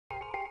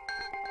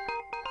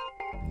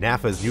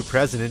NAFA's new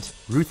president,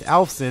 Ruth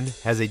Alfson,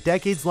 has a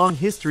decades-long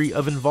history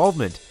of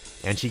involvement,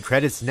 and she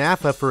credits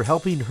NAFA for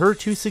helping her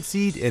to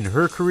succeed in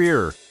her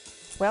career.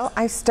 Well,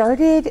 I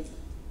started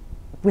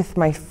with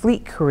my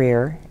fleet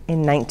career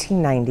in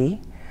 1990.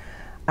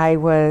 I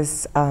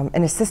was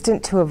an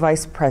assistant to a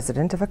vice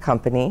president of a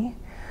company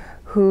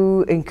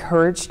who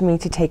encouraged me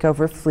to take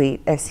over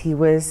fleet as he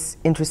was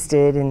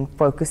interested in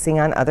focusing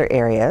on other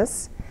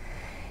areas.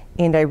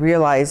 And I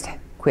realized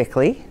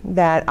quickly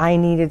that I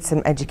needed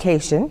some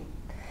education,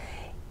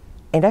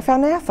 and I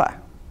found NAFA.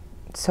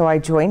 So I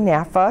joined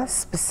NAFA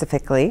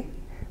specifically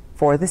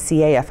for the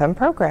CAFM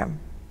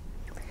program.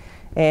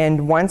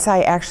 And once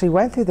I actually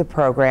went through the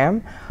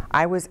program,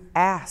 I was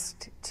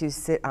asked to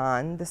sit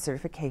on the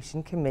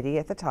certification committee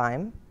at the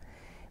time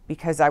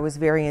because I was a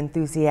very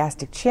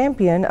enthusiastic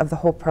champion of the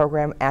whole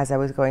program as I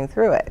was going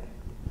through it.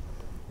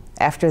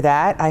 After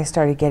that, I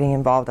started getting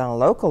involved on a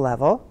local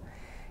level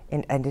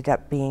and ended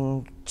up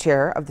being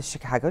chair of the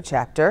Chicago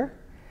chapter,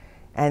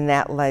 and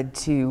that led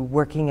to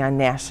working on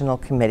national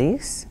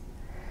committees,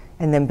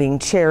 and then being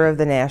chair of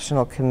the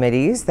national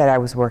committees that I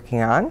was working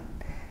on,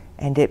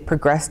 and it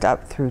progressed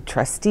up through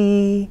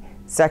trustee,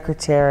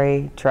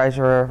 secretary,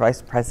 treasurer,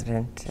 vice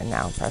president, and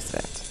now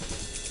president.